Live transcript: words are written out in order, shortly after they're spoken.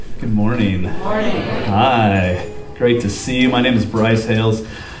Good morning. Good morning. Hi. Great to see you. My name is Bryce Hales,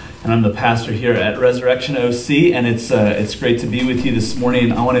 and I'm the pastor here at Resurrection OC, and it's great to be with you this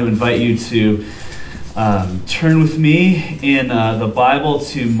morning. I want to invite you to turn with me in the Bible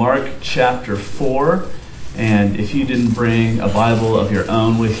to Mark chapter 4. And if you didn't bring a Bible of your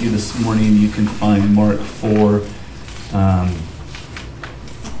own with you this morning, you can find Mark 4.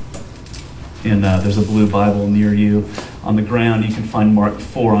 There's a blue Bible near you. On the ground, you can find Mark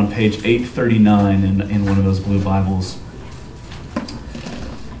 4 on page 839 in one of those blue Bibles.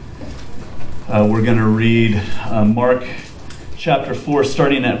 We're going to read Mark chapter 4,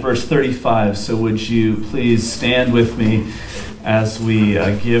 starting at verse 35. So would you please stand with me as we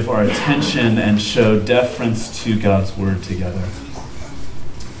give our attention and show deference to God's Word together.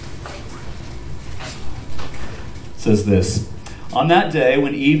 It says this: On that day,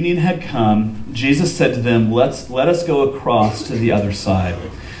 when evening had come, Jesus said to them, Let us go across to the other side.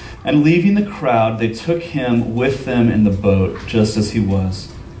 And leaving the crowd, they took him with them in the boat, just as he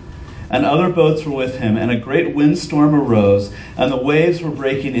was. And other boats were with him, and a great windstorm arose, and the waves were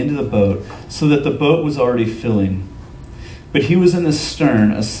breaking into the boat, so that the boat was already filling. But he was in the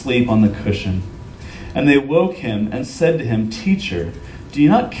stern, asleep on the cushion. And they woke him and said to him, Teacher, do you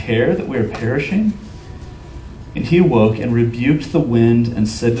not care that we are perishing? And he awoke and rebuked the wind and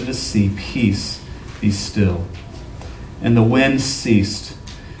said to the sea, Peace, be still. And the wind ceased,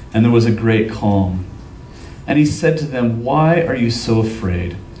 and there was a great calm. And he said to them, Why are you so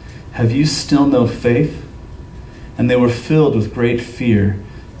afraid? Have you still no faith? And they were filled with great fear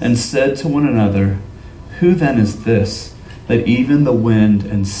and said to one another, Who then is this, that even the wind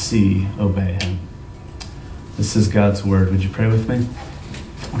and sea obey him? This is God's word. Would you pray with me?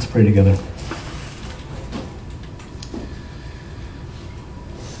 Let's pray together.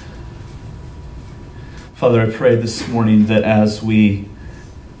 Father, I pray this morning that as we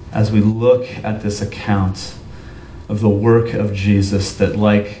look at this account of the work of Jesus, that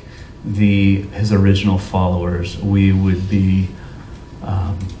like his original followers, we would be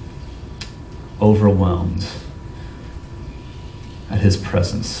overwhelmed at his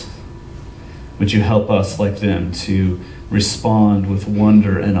presence. Would you help us, like them, to respond with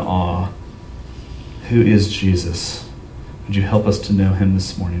wonder and awe? Who is Jesus? Would you help us to know him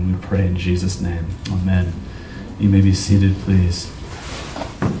this morning? We pray in Jesus' name. Amen. You may be seated, please.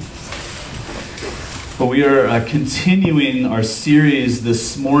 Well, we are continuing our series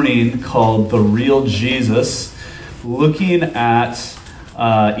this morning called The Real Jesus, looking at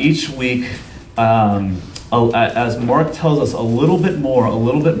each week as Mark tells us a little bit more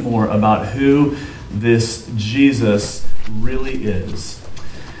about who this Jesus really is.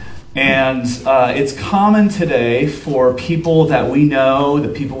 And it's common today for people that we know, the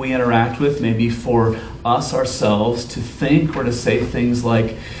people we interact with, maybe for us ourselves, to think or to say things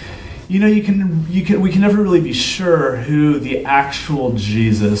like, we can never really be sure who the actual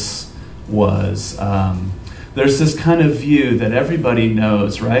Jesus was. There's this kind of view that everybody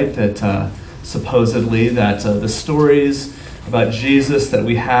knows, right? That supposedly that the stories about Jesus that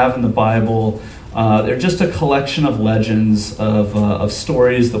we have in the Bible, they're just a collection of legends, of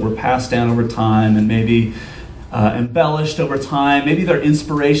stories that were passed down over time and maybe embellished over time. Maybe they're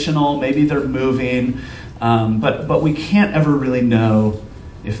inspirational, maybe they're moving, but we can't ever really know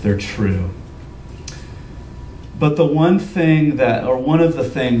if they're true. But one of the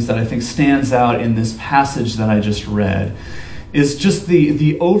things that I think stands out in this passage that I just read is just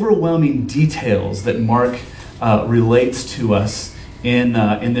the overwhelming details that Mark relates to us in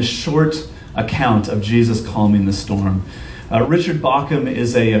this short account of Jesus calming the storm. Richard Bauckham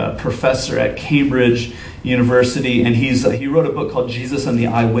is a professor at Cambridge University, and he wrote a book called Jesus and the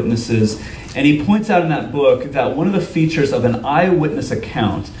Eyewitnesses. And he points out in that book that one of the features of an eyewitness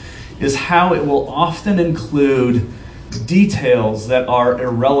account is how it will often include details that are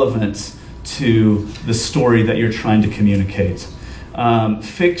irrelevant to the story that you're trying to communicate.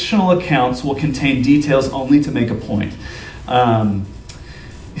 Fictional accounts will contain details only to make a point.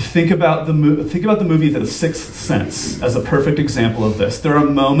 Think about the movie The Sixth Sense as a perfect example of this. There are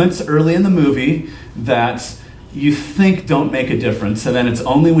moments early in the movie that you think don't make a difference, and then it's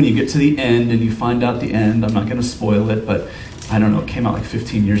only when you get to the end and you find out the end. I'm not going to spoil it, but I don't know, it came out like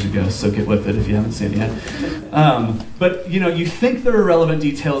 15 years ago, so get with it if you haven't seen it yet. But you think they're irrelevant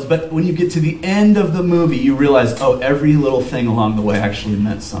details, but when you get to the end of the movie, you realize, every little thing along the way actually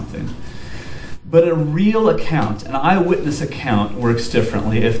meant something. But a real account, an eyewitness account, works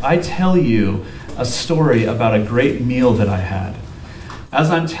differently. If I tell you a story about a great meal that I had, as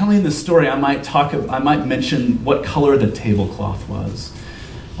I'm telling the story, I might mention what color the tablecloth was.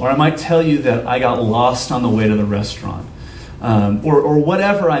 Or I might tell you that I got lost on the way to the restaurant. or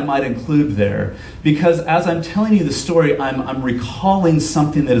whatever I might include there. Because as I'm telling you the story, I'm recalling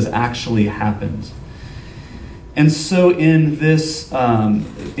something that has actually happened. And so in this,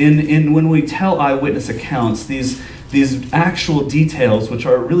 when we tell eyewitness accounts, these actual details, which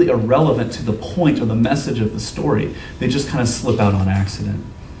are really irrelevant to the point or the message of the story, they just kind of slip out on accident.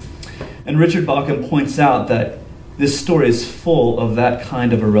 And Richard Bauckham points out that this story is full of that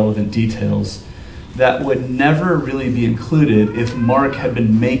kind of irrelevant details that would never really be included if Mark had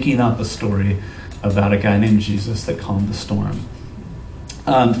been making up a story about a guy named Jesus that calmed the storm.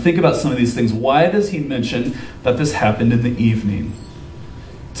 Think about some of these things. Why does he mention that this happened in the evening?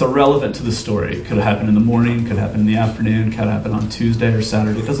 It's irrelevant to the story. It could have happened in the morning, could happen in the afternoon, could happen on Tuesday or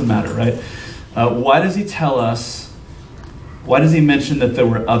Saturday. It doesn't matter, right? Why does he tell us, why does he mention that there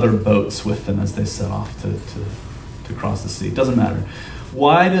were other boats with them as they set off to cross the sea? It doesn't matter.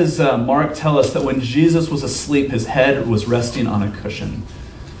 Why does Mark tell us that when Jesus was asleep, his head was resting on a cushion?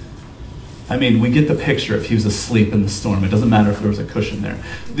 I mean, we get the picture if he was asleep in the storm. It doesn't matter if there was a cushion there.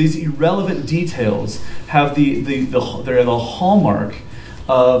 These irrelevant details have they're the hallmark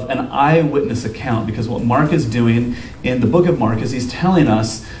of an eyewitness account, because what Mark is doing in the book of Mark is he's telling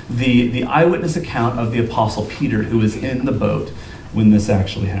us the eyewitness account of the Apostle Peter, who was in the boat when this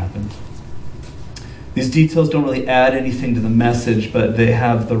actually happened. These details don't really add anything to the message, but they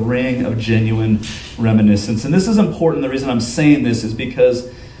have the ring of genuine reminiscence. And this is important. The reason I'm saying this is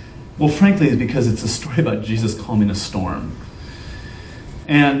because, well, frankly, is because it's a story about Jesus calming a storm.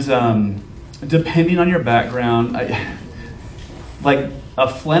 And depending on your background, like a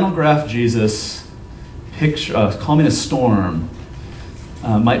flannel graph Jesus picture calming a storm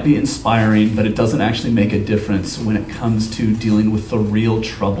might be inspiring, but it doesn't actually make a difference when it comes to dealing with the real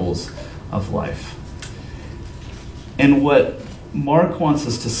troubles of life. And what Mark wants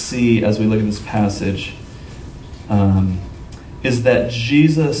us to see as we look at this passage is that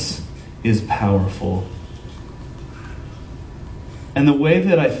Jesus is powerful. And the way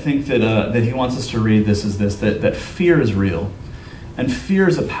that I think that he wants us to read this is this, that fear is real. And fear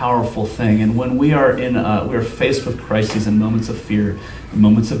is a powerful thing. And when we are we are faced with crises and moments of fear, and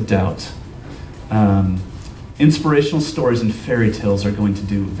moments of doubt, inspirational stories and fairy tales are going to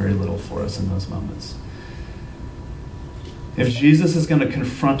do very little for us in those moments. If Jesus is going to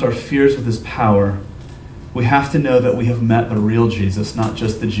confront our fears with his power, we have to know that we have met the real Jesus, not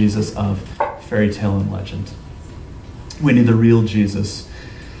just the Jesus of fairy tale and legend. We need the real Jesus.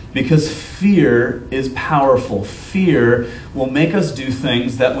 Because fear is powerful. Fear will make us do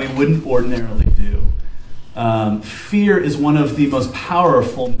things that we wouldn't ordinarily do. Fear is one of the most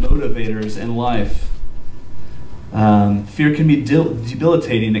powerful motivators in life. Fear can be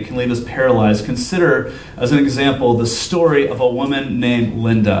debilitating. It can leave us paralyzed. Consider, as an example, the story of a woman named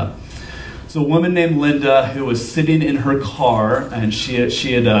Linda. So a woman named Linda who was sitting in her car, and she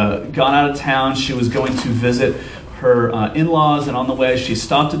had gone out of town. She was going to visit her in-laws, and on the way she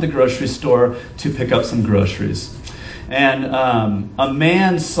stopped at the grocery store to pick up some groceries. And a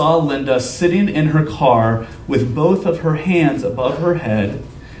man saw Linda sitting in her car with both of her hands above her head,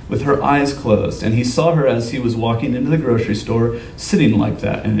 with her eyes closed. And he saw her as he was walking into the grocery store, sitting like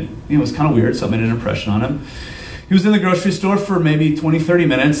that. And it was kind of weird, so it made an impression on him. He was in the grocery store for maybe 20, 30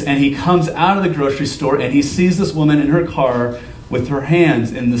 minutes, and he comes out of the grocery store, and he sees this woman in her car with her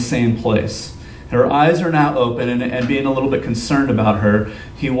hands in the same place. Her eyes are now open, and being a little bit concerned about her,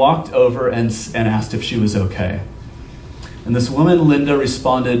 he walked over and asked if she was okay. And this woman, Linda,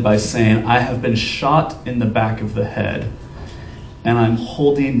 responded by saying, "I have been shot in the back of the head, and I'm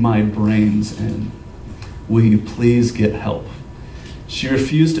holding my brains in. Will you please get help?" She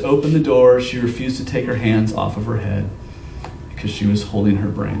refused to open the door. She refused to take her hands off of her head because she was holding her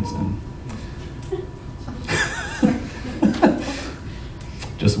brains in.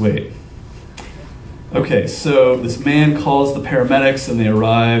 Just wait. Okay, so this man calls the paramedics, and they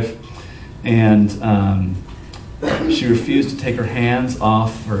arrive, and she refused to take her hands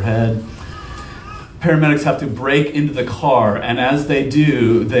off her head. Paramedics have to break into the car, and as they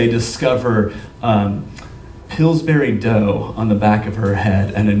do, they discover Pillsbury dough on the back of her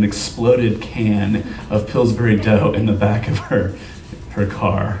head and an exploded can of Pillsbury dough in the back of her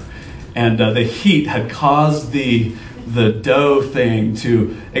car. And the heat had caused the dough thing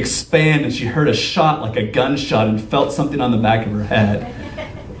to expand, and she heard a shot like a gunshot and felt something on the back of her head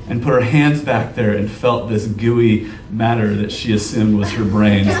and put her hands back there and felt this gooey matter that she assumed was her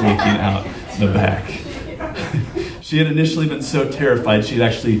brains leaking out the back. She had initially been so terrified she had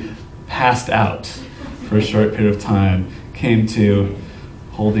actually passed out for a short period of time, came to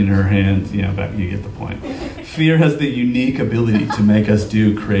holding her hand, but you get the point. Fear has the unique ability to make us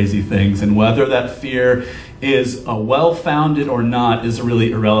do crazy things, and whether that fear is well-founded or not is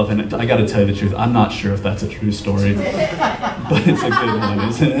really irrelevant. I got to tell you the truth. I'm not sure if that's a true story, but it's a good one,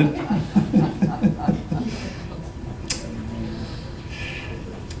 isn't it?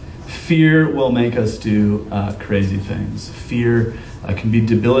 Fear will make us do crazy things. Fear can be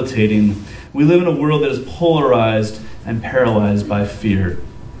debilitating. We live in a world that is polarized and paralyzed by fear.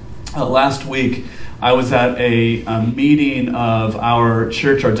 Last week, I was at a meeting of our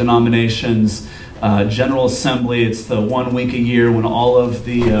church, our denomination's General Assembly. It's the 1 week a year when all of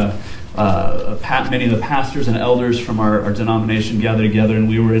the many of the pastors and elders from our denomination gather together, and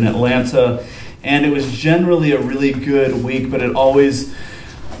we were in Atlanta. And it was generally a really good week, but it always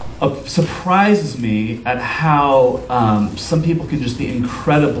surprises me at how some people can just be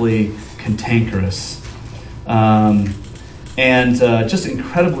incredibly cantankerous and just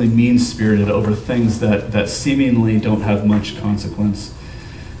incredibly mean-spirited over things that seemingly don't have much consequence.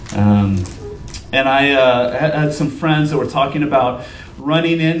 And I had some friends that were talking about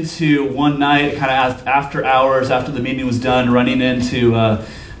running into one night, kind of after hours, after the meeting was done, running into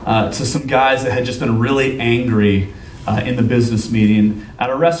to some guys that had just been really angry in the business meeting at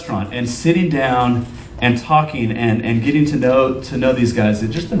a restaurant, and sitting down and talking and getting to know these guys.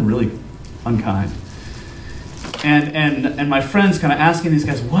 They'd just been really unkind. And my friends kind of asking these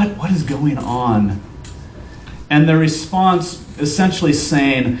guys, what is going on? And their response essentially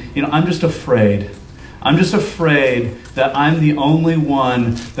saying, I'm just afraid. I'm just afraid that I'm the only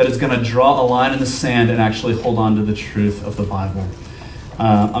one that is going to draw a line in the sand and actually hold on to the truth of the Bible.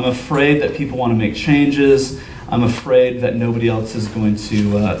 I'm afraid that people want to make changes. I'm afraid that nobody else is going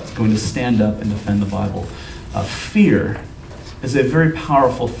to stand up and defend the Bible. Fear is a very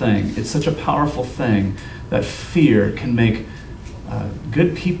powerful thing. It's such a powerful thing that fear can make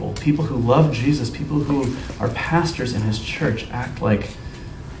good people who love Jesus, people who are pastors in his church, act like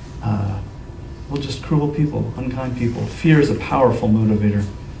just cruel people, unkind people. Fear is a powerful motivator.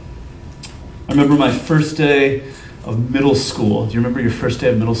 I remember my first day of middle school. Do you remember your first day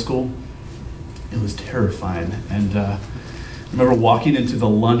of middle school? It was terrifying. And I remember walking into the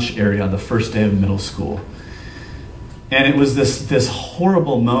lunch area on the first day of middle school. And it was this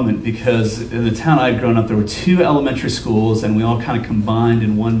horrible moment because in the town I had grown up, there were 2 elementary schools, and we all kind of combined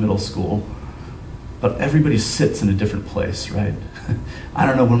in one middle school. But everybody sits in a different place, right? I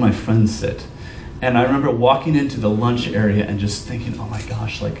don't know where my friends sit. And I remember walking into the lunch area and just thinking, oh my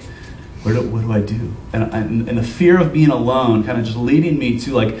gosh, like, what do I do? And the fear of being alone kind of just leading me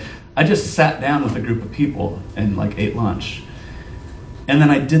to, I just sat down with a group of people and ate lunch. And then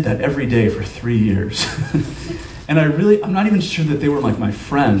I did that every day for 3 years. And I'm not even sure that they were my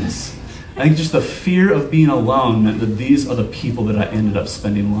friends. I think just the fear of being alone meant that these are the people that I ended up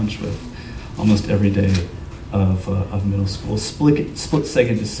spending lunch with almost every day of middle school.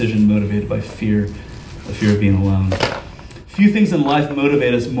 Split-second decision motivated by fear, the fear of being alone. Few things in life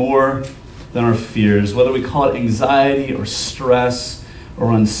motivate us more than our fears. Whether we call it anxiety or stress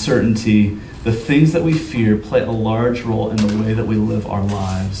or uncertainty, the things that we fear play a large role in the way that we live our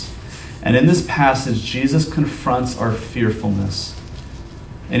lives. And in this passage, Jesus confronts our fearfulness.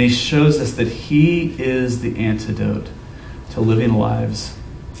 And he shows us that he is the antidote to living lives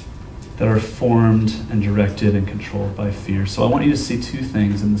that are formed and directed and controlled by fear. So I want you to see 2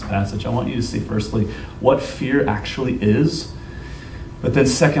 things in this passage. I want you to see, firstly, what fear actually is. But then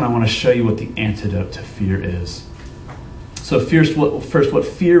second, I want to show you what the antidote to fear is. So first, what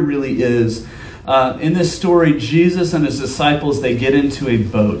fear really is. In this story, Jesus and his disciples, they get into a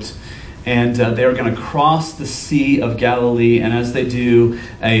boat. And they are going to cross the Sea of Galilee. And as they do,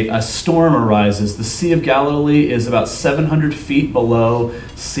 a storm arises. The Sea of Galilee is about 700 feet below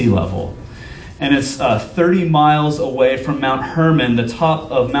sea level. And it's 30 miles away from Mount Hermon. The top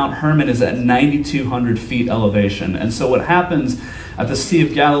of Mount Hermon is at 9,200 feet elevation. And so what happens at the Sea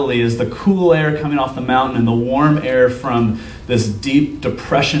of Galilee is the cool air coming off the mountain and the warm air from this deep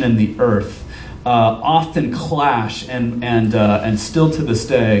depression in the earth often clash. And still to this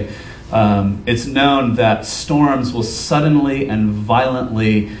day, it's known that storms will suddenly and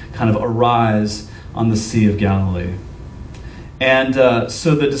violently kind of arise on the Sea of Galilee. And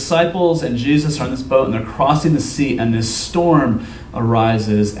so the disciples and Jesus are on this boat, and they're crossing the sea, and this storm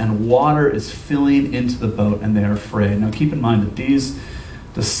arises, and water is filling into the boat, and they're afraid. Now keep in mind that these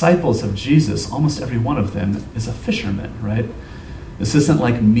disciples of Jesus, almost every one of them, is a fisherman, right? This isn't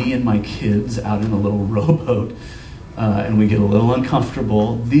like me and my kids out in a little rowboat. And we get a little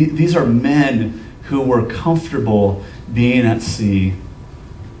uncomfortable. These are men who were comfortable being at sea.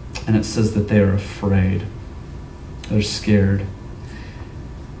 And it says that they are afraid. They're scared.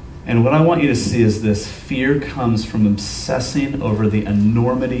 And what I want you to see is this: fear comes from obsessing over the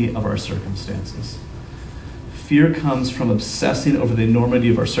enormity of our circumstances. Fear comes from obsessing over the enormity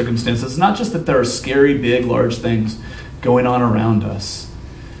of our circumstances. It's not just that there are scary, big, large things going on around us.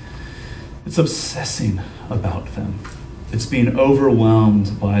 It's obsessing about them. It's being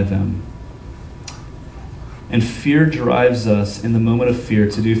overwhelmed by them. And fear drives us in the moment of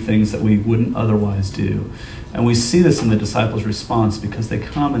fear to do things that we wouldn't otherwise do. And we see this in the disciples' response because they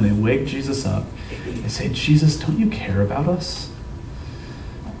come and they wake Jesus up. They say, Jesus, don't you care about us?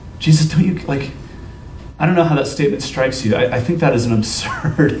 Jesus, don't you, I don't know how that statement strikes you. I think that is an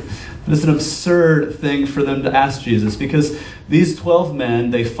absurd thing for them to ask Jesus, because these 12 men,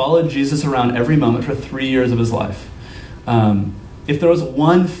 they followed Jesus around every moment for 3 years of his life. If there was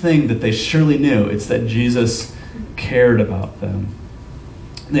one thing that they surely knew, it's that Jesus cared about them.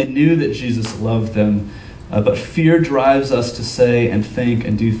 They knew that Jesus loved them, but fear drives us to say and think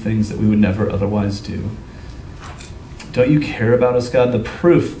and do things that we would never otherwise do. Don't you care about us, God? The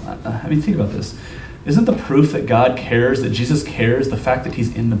proof, think about this. Isn't the proof that God cares, that Jesus cares, the fact that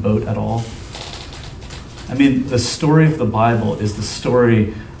he's in the boat at all? The story of the Bible is the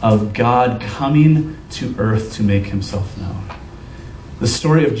story of God coming to earth to make himself known. The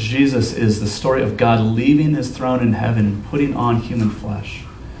story of Jesus is the story of God leaving his throne in heaven and putting on human flesh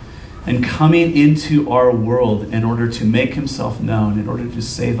and coming into our world in order to make himself known, in order to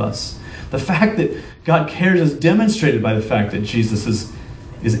save us. The fact that God cares is demonstrated by the fact that Jesus is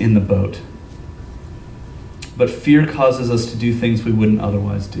in the boat. But fear causes us to do things we wouldn't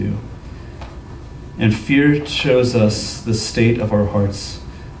otherwise do. And fear shows us the state of our hearts.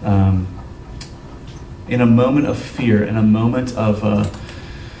 In a moment of fear, in a moment of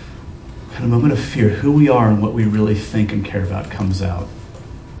fear, who we are and what we really think and care about comes out.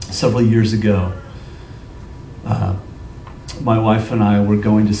 Several years ago, my wife and I were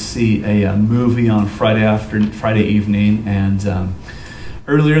going to see a movie on Friday evening, and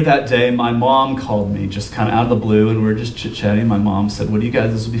earlier that day, my mom called me just kind of out of the blue, and we were just chit-chatting. My mom said,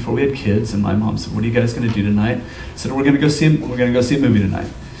 this was before we had kids, and my mom said, what are you guys going to do tonight? I said, we're going to go see a movie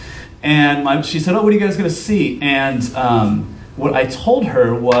tonight. And she said, what are you guys going to see? And what I told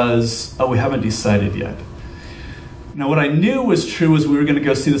her was, we haven't decided yet. Now, what I knew was true was we were going to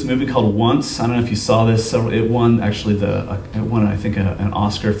go see this movie called Once. I don't know if you saw this. It won, I think, an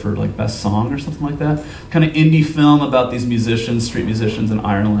Oscar for Best Song or something like that. Kind of indie film about these musicians, street musicians in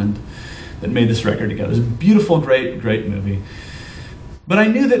Ireland that made this record together. It was a beautiful, great, great movie. But I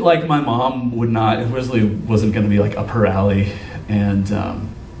knew that my mom it really wasn't going to be up her alley. And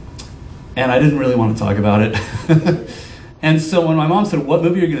I didn't really want to talk about it. And so when my mom said, what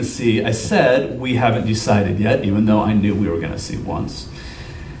movie are you going to see? I said, we haven't decided yet, even though I knew we were going to see Once.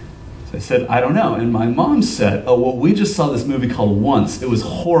 So I said, I don't know. And my mom said, we just saw this movie called Once. It was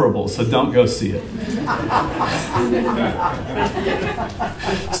horrible, so don't go see it.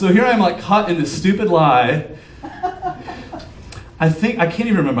 So here I'm caught in this stupid lie. I can't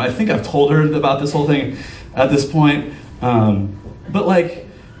even remember. I think I've told her about this whole thing at this point. But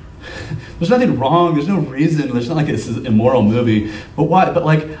there's nothing wrong. There's no reason. There's not this is an immoral movie. But why? But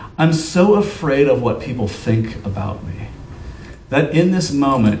I'm so afraid of what people think about me that in this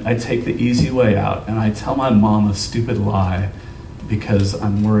moment, I take the easy way out and I tell my mom a stupid lie because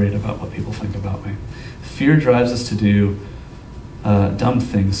I'm worried about what people think about me. Fear drives us to do dumb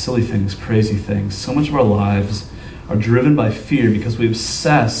things, silly things, crazy things. So much of our lives are driven by fear because we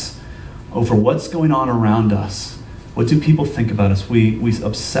obsess over what's going on around us. What do people think about us? We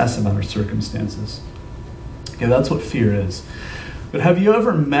obsess about our circumstances. Okay, that's what fear is. But have you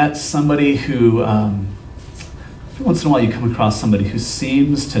ever met somebody who, every once in a while you come across somebody who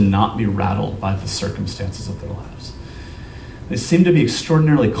seems to not be rattled by the circumstances of their lives? They seem to be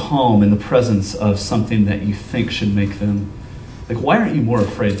extraordinarily calm in the presence of something that you think should make them, why aren't you more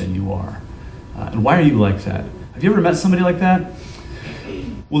afraid than you are? And why are you like that? Have you ever met somebody like that?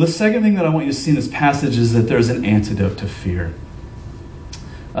 Well, the second thing that I want you to see in this passage is that there's an antidote to fear.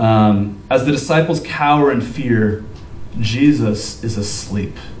 As the disciples cower in fear, Jesus is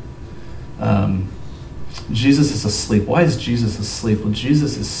asleep. Jesus is asleep. Why is Jesus asleep? Well,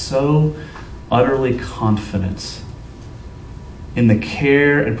 Jesus is so utterly confident in the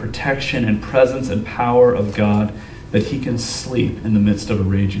care and protection and presence and power of God that he can sleep in the midst of a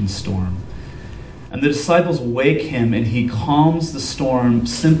raging storm. And the disciples wake him, and he calms the storm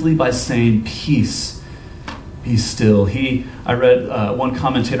simply by saying, peace, be still. I read one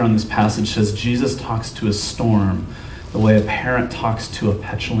commentator on this passage says, Jesus talks to a storm the way a parent talks to a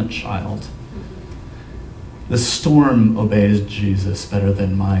petulant child. The storm obeys Jesus better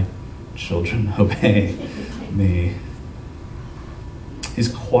than my children obey me. He's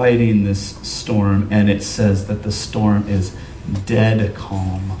quieting this storm, and it says that the storm is dead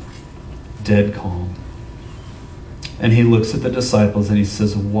calm. Dead calm. And he looks at the disciples and he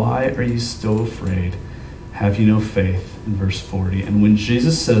says, "Why are you still afraid? Have you no faith?" In verse 40. And when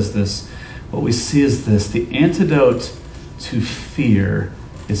Jesus says this, what we see is this: the antidote to fear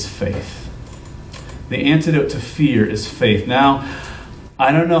is faith. The antidote to fear is faith. Now,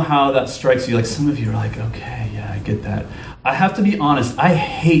 I don't know how that strikes you. Like, some of you are like, okay, yeah, I get that. I have to be honest, I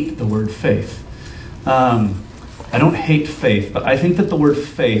hate the word faith. I don't hate faith, but I think that the word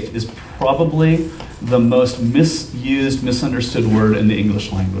faith is probably the most misused, misunderstood word in the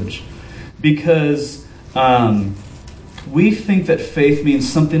English language. Because we think that faith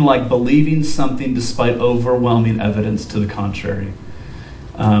means something like believing something despite overwhelming evidence to the contrary.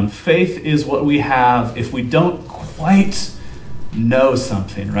 Faith is what we have if we don't quite know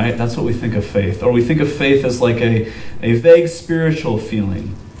something, right? That's what we think of faith. Or we think of faith as like a vague spiritual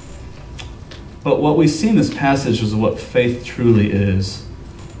feeling. But what we see in this passage is what faith truly is.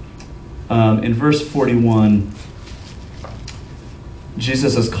 In verse 41,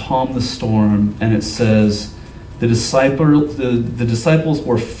 Jesus has calmed the storm, and it says, the disciples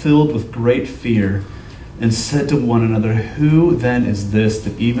were filled with great fear and said to one another, "Who then is this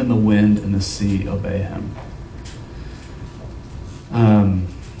that even the wind and the sea obey him?"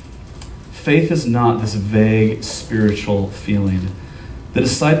 Faith is not this vague spiritual feeling. The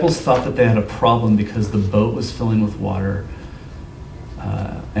disciples thought that they had a problem because the boat was filling with water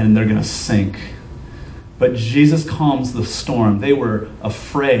and they're going to sink. But Jesus calms the storm. They were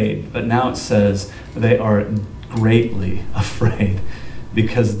afraid, but now it says they are greatly afraid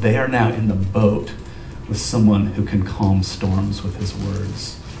because they are now in the boat with someone who can calm storms with his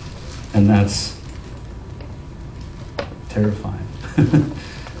words. And that's terrifying.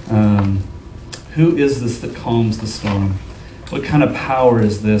 Who is this that calms the storm? What kind of power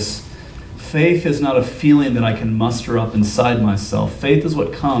is this? Faith is not a feeling that I can muster up inside myself. Faith is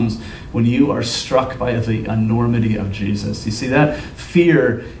what comes when you are struck by the enormity of Jesus. You see, that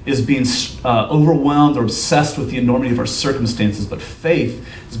fear is being overwhelmed or obsessed with the enormity of our circumstances, but faith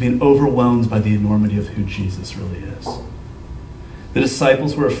is being overwhelmed by the enormity of who Jesus really is. The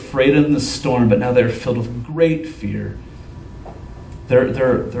disciples were afraid in the storm, but now they're filled with great fear.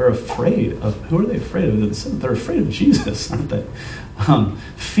 They're afraid of, who are they afraid of? They're afraid of Jesus, aren't they?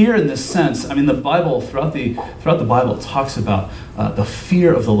 Fear in this sense, I mean, the Bible, throughout the Bible, it talks about the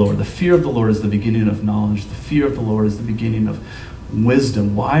fear of the Lord. The fear of the Lord is the beginning of knowledge. The fear of the Lord is the beginning of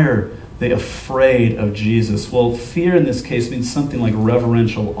wisdom. Why are they afraid of Jesus? Well, fear in this case means something like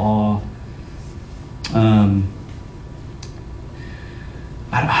reverential awe. I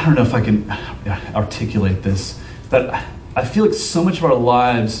don't know if I can articulate this, but I feel like so much of our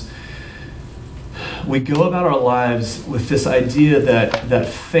lives, we go about our lives with this idea that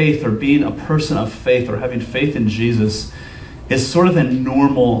faith, or being a person of faith, or having faith in Jesus, is sort of a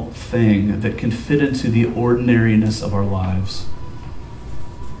normal thing that can fit into the ordinariness of our lives.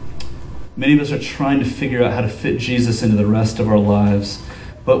 Many of us are trying to figure out how to fit Jesus into the rest of our lives.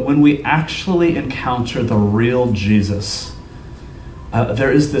 But when we actually encounter the real Jesus,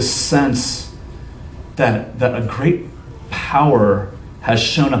 there is this sense that a great power has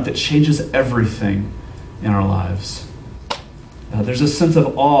shown up that changes everything in our lives. There's a sense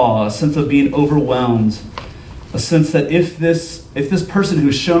of awe, a sense of being overwhelmed, a sense that if this person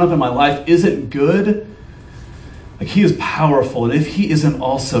who's shown up in my life isn't good, like, he is powerful, and if he isn't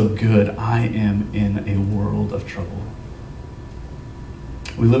also good, I am in a world of trouble.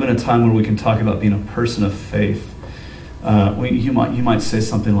 We live in a time where we can talk about being a person of faith. You might say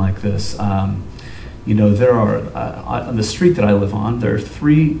something like this. There are, on the street that I live on, there are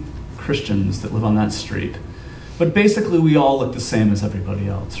 3 Christians that live on that street. But basically we all look the same as everybody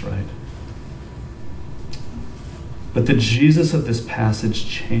else, right? But the Jesus of this passage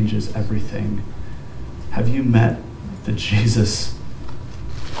changes everything. Have you met the Jesus,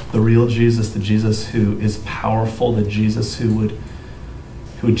 the real Jesus, the Jesus who is powerful, the Jesus who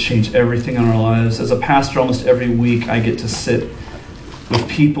would change everything in our lives? As a pastor, almost every week I get to sit with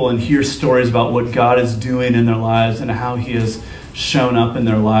people and hear stories about what God is doing in their lives and how he has shown up in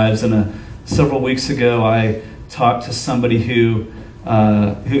their lives. And several weeks ago, I talked to somebody who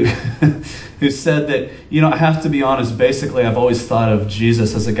said that, I have to be honest, basically I've always thought of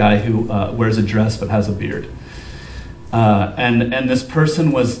Jesus as a guy who wears a dress but has a beard. And this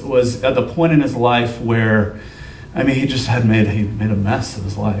person was at the point in his life where, he just had made a mess of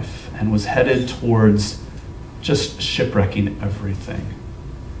his life and was headed towards just shipwrecking everything.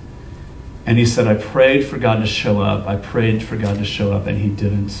 And he said, I prayed for God to show up. I prayed for God to show up, and he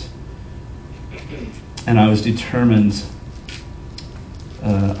didn't. And I was determined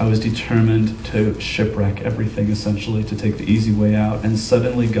to shipwreck everything, essentially, to take the easy way out. And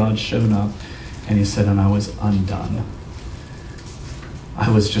suddenly God showed up, And he said, and I was undone. I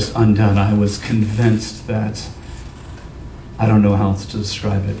was just undone. I was convinced that, I don't know how else to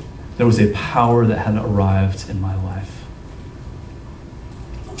describe it, there was a power that had arrived in my life.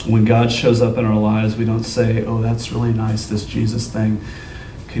 When God shows up in our lives, we don't say, oh, that's really nice, this Jesus thing.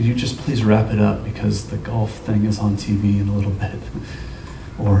 Could you just please wrap it up because the golf thing is on TV in a little bit?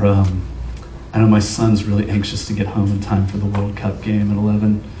 Or, I know my son's really anxious to get home in time for the World Cup game at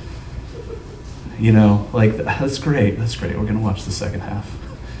 11. You know, like, that's great. We're going to watch the second half.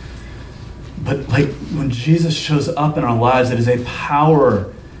 But like, when Jesus shows up in our lives, it is a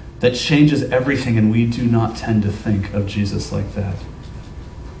power that changes everything, and we do not tend to think of Jesus like that.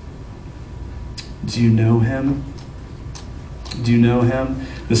 Do you know him? Do you know him?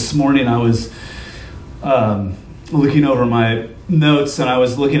 This morning I was looking over my notes, and I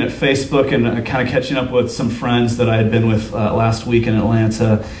was looking at Facebook and kind of catching up with some friends that I had been with last week in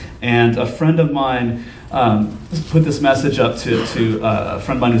Atlanta. And a friend of mine put this message up to a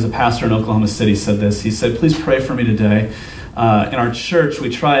friend of mine who's a pastor in Oklahoma City. Said this. He said, please pray for me today. In our church,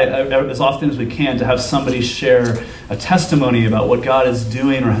 we try as often as we can to have somebody share a testimony about what God is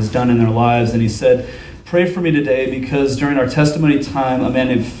doing or has done in their lives. And he said, pray for me today because during our testimony time, a man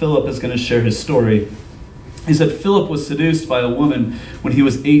named Philip is going to share his story. He said Philip was seduced by a woman when he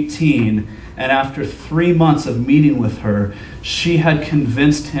was 18, and after 3 months of meeting with her, she had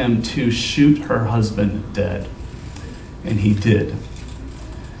convinced him to shoot her husband dead. And he did.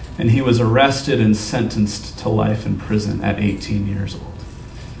 And he was arrested and sentenced to life in prison at 18 years old.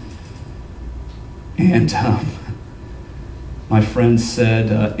 And my friend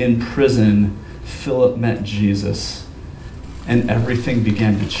said, in prison, Philip met Jesus, and everything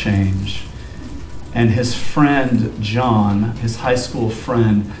began to change. And his friend, John, his high school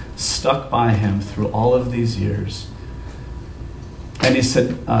friend, stuck by him through all of these years. And he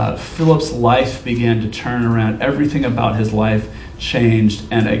said, Philip's life began to turn around. Everything about his life changed.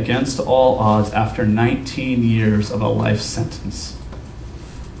 And against all odds, after 19 years of a life sentence,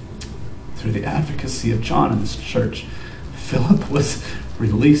 through the advocacy of John in this church, Philip was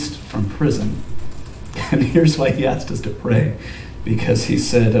released from prison. And here's why he asked us to pray. Because he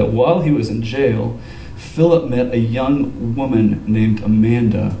said, while he was in jail, Philip met a young woman named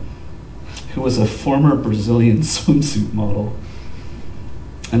Amanda, who was a former Brazilian swimsuit model.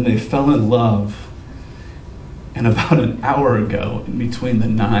 And they fell in love. And about an hour ago, in between the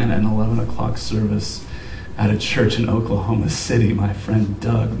 9 and 11 o'clock service at a church in Oklahoma City, my friend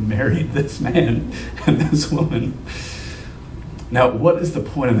Doug married this man and this woman. Now, what is the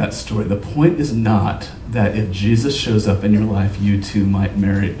point of that story? The point is not that if Jesus shows up in your life, you too might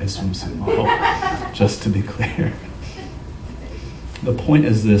marry a swimsuit model, just to be clear. The point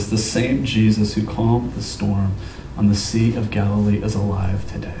is this: the same Jesus who calmed the storm on the Sea of Galilee is alive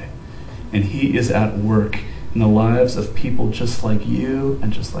today. And he is at work in the lives of people just like you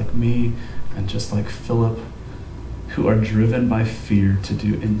and just like me and just like Philip, who are driven by fear to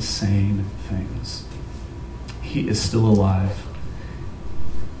do insane things. He is still alive.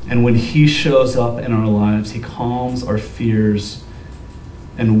 And when he shows up in our lives, he calms our fears,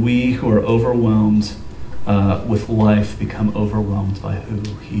 and we who are overwhelmed with life become overwhelmed by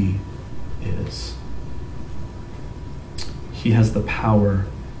who he is. He has the power.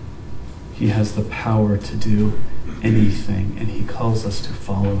 He has the power to do anything, and he calls us to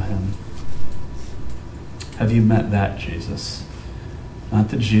follow him. Have you met that Jesus? Not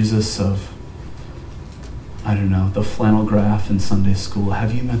the Jesus of, I don't know, the flannel graph in Sunday school.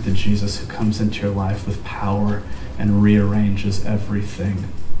 Have you met the Jesus who comes into your life with power and rearranges everything?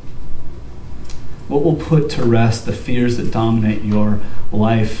 What will put to rest the fears that dominate your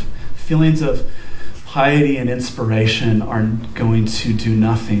life? Feelings of piety and inspiration are going to do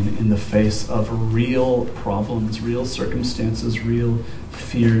nothing in the face of real problems, real circumstances, real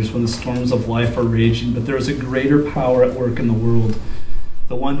fears when the storms of life are raging. But there is a greater power at work in the world,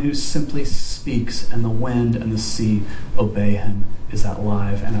 the one who simply speaks and the wind and the sea obey him is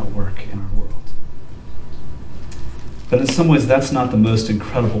alive and at work in our world. But in some ways, that's not the most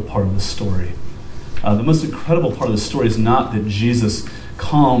incredible part of the story. The most incredible part of the story is not that Jesus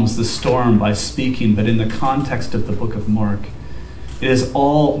calms the storm by speaking, but in the context of the book of Mark, it is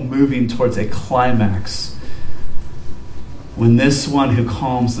all moving towards a climax when this one who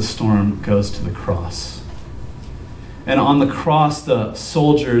calms the storm goes to the cross. And on the cross, the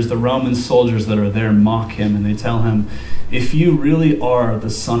soldiers, the Roman soldiers that are there, mock him, and they tell him, if you really are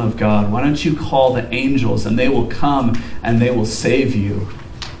the Son of God, why don't you call the angels and they will come and they will save you?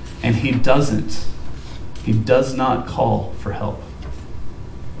 And he doesn't. He does not call for help.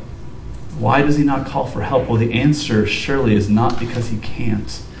 Why does he not call for help? Well, the answer surely is not because he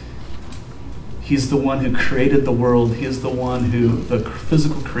can't. He's the one who created the world. He is the one who the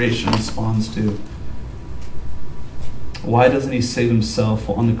physical creation responds to. Why doesn't he save himself?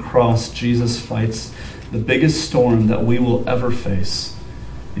 Well, on the cross, Jesus fights the biggest storm that we will ever face,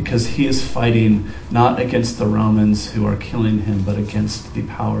 because he is fighting not against the Romans who are killing him, but against the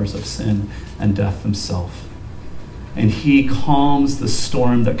powers of sin and death himself. And he calms the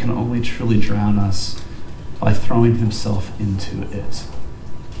storm that can only truly drown us by throwing himself into it.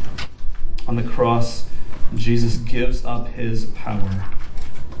 On the cross, Jesus gives up his power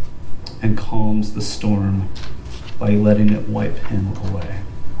and calms the storm by letting it wipe him away.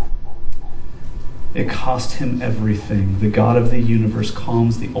 It cost him everything. The God of the universe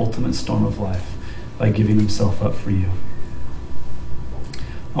calms the ultimate storm of life by giving himself up for you.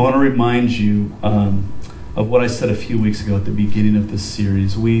 I want to remind you of what I said a few weeks ago at the beginning of this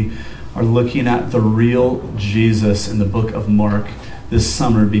series. We are looking at the real Jesus in the book of Mark this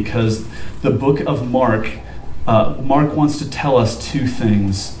summer, because the book of Mark wants to tell us two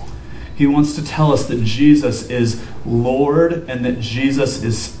things. He wants to tell us that Jesus is Lord and that Jesus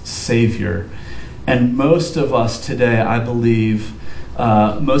is Savior. And most of us today, I believe,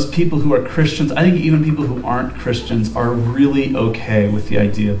 most people who are Christians, I think even people who aren't Christians, are really okay with the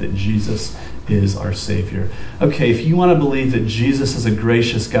idea that Jesus is our Savior. Okay, if you want to believe that Jesus is a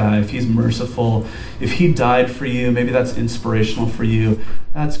gracious guy, if he's merciful, if he died for you, maybe that's inspirational for you,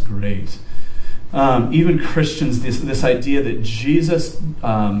 that's great. Even Christians, this idea that Jesus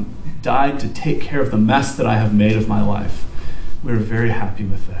died to take care of the mess that I have made of my life, we're very happy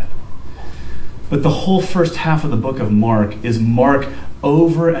with that. But the whole first half of the book of Mark is Mark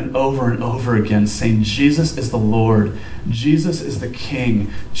over and over and over again saying Jesus is the Lord. Jesus is the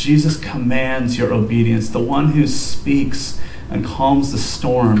King. Jesus commands your obedience. The one who speaks and calms the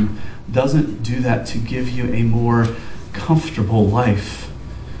storm doesn't do that to give you a more comfortable life.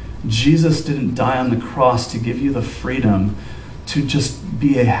 Jesus didn't die on the cross to give you the freedom to just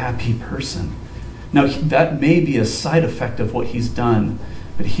be a happy person. Now, that may be a side effect of what he's done,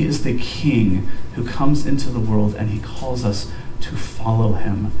 but he is the King who comes into the world and he calls us to follow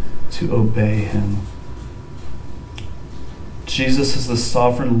him, to obey him. Jesus is the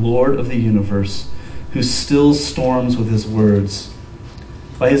sovereign Lord of the universe who stills storms with his words.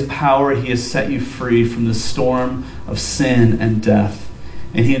 By his power, he has set you free from the storm of sin and death,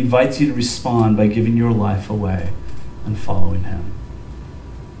 and he invites you to respond by giving your life away and following him.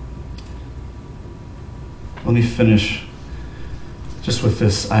 Let me finish just with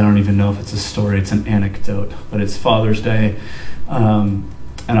this. I don't even know if it's a story, it's an anecdote, but it's Father's Day.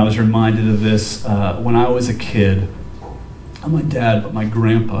 And I was reminded of this when I was a kid. Not my dad, but my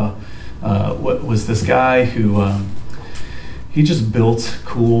grandpa was this guy who he just built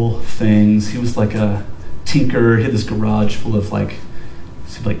cool things. He was like a tinker. He had this garage full of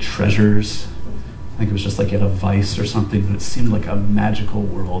seemed like treasures. I think it was just like at a Vice or something, but it seemed like a magical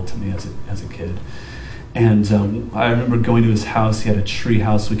world to me as a kid. And I remember going to his house. He had a tree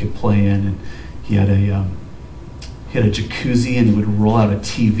house we could play in, and he had a jacuzzi, and he would roll out a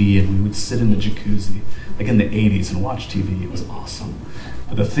TV, and we would sit in the jacuzzi, like in the 80s, and watch TV. It was awesome.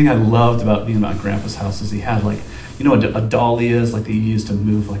 But the thing I loved about being at my grandpa's house is he had a dolly is, like they used to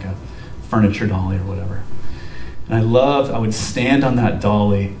move like a furniture dolly or whatever. And I would stand on that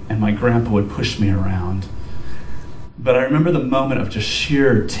dolly, and my grandpa would push me around. But I remember the moment of just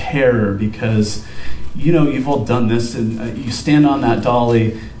sheer terror, because you've all done this, and you stand on that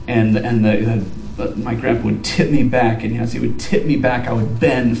dolly, and my grandpa would tip me back, and as he would tip me back, I would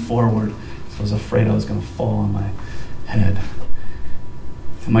bend forward. So I was afraid I was going to fall on my head.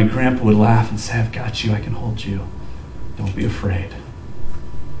 And my grandpa would laugh and say, "I've got you, I can hold you. Don't be afraid."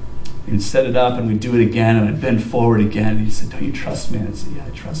 He'd set it up, and we'd do it again, and I'd bend forward again, and he said, "Don't you trust me?" And I'd say, "Yeah,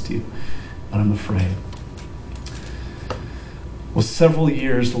 I trust you, but I'm afraid." Well, several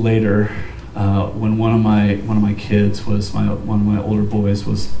years later, when one of my kids was one of my older boys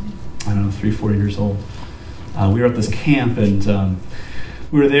was, I don't know, 3-4 years old, we were at this camp, and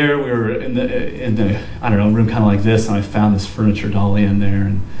we were there. We were in the I don't know, room kind of like this, and I found this furniture dolly in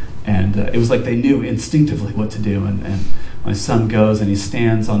there, and it was like they knew instinctively what to do. And my son goes and he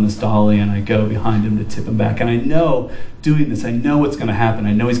stands on this dolly, and I go behind him to tip him back. And I know doing this, I know what's going to happen.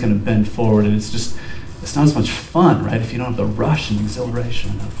 I know he's going to bend forward, and it's not as much fun, right? If you don't have the rush and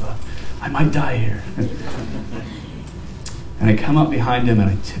exhilaration of I might die here. And I come up behind him and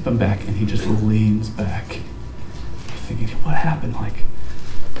I tip him back, and he just leans back. I'm thinking, what happened?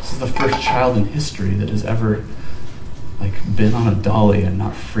 This is the first child in history that has ever been on a dolly and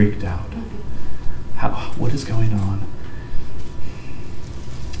not freaked out. What is going on?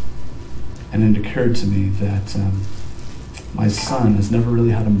 And it occurred to me that my son has never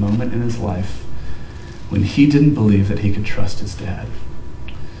really had a moment in his life when he didn't believe that he could trust his dad.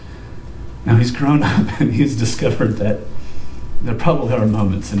 Now he's grown up and he's discovered that there probably are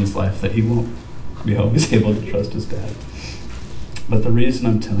moments in his life that he won't be always able to trust his dad. But the reason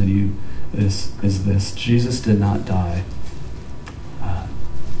I'm telling you this is this: Jesus did not die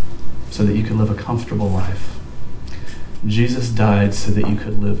so that you could live a comfortable life. Jesus died so that you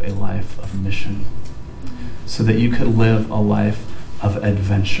could live a life of mission, so that you could live a life of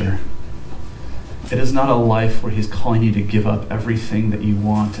adventure. It is not a life where he's calling you to give up everything that you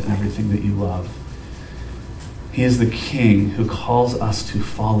want and everything that you love. He is the King who calls us to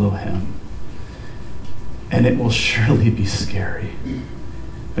follow him. And it will surely be scary.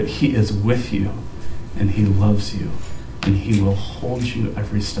 But he is with you, and he loves you, and he will hold you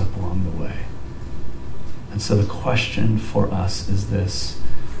every step along the way. And so the question for us is this: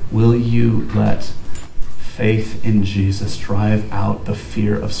 will you let faith in Jesus drive out the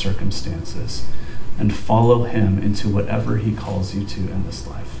fear of circumstances and follow him into whatever he calls you to in this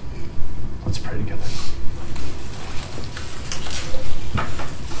life? Let's pray together.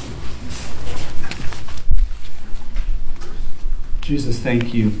 Jesus,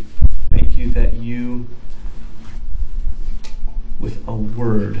 thank you. Thank you that you, with a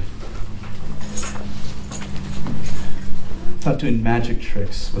word, without doing magic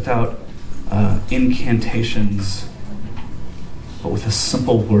tricks, without incantations, but with a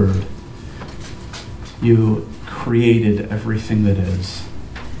simple word, you created everything that is.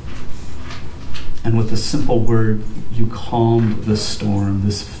 And with a simple word, you calmed the storm,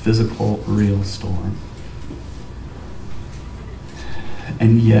 this physical, real storm.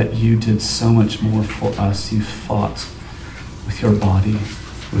 And yet you did so much more for us. You fought with your body,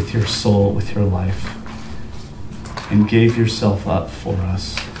 with your soul, with your life, and gave yourself up for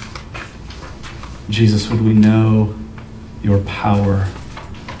us. Jesus, would we know your power?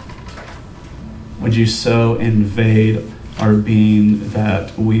 Would you so invade our being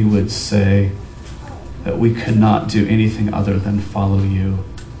that we would say that we could not do anything other than follow you?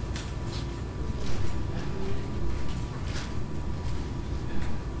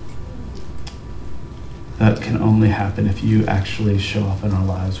 That can only happen if you actually show up in our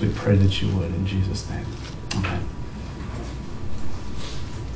lives. We pray that you would, in Jesus' name. Amen.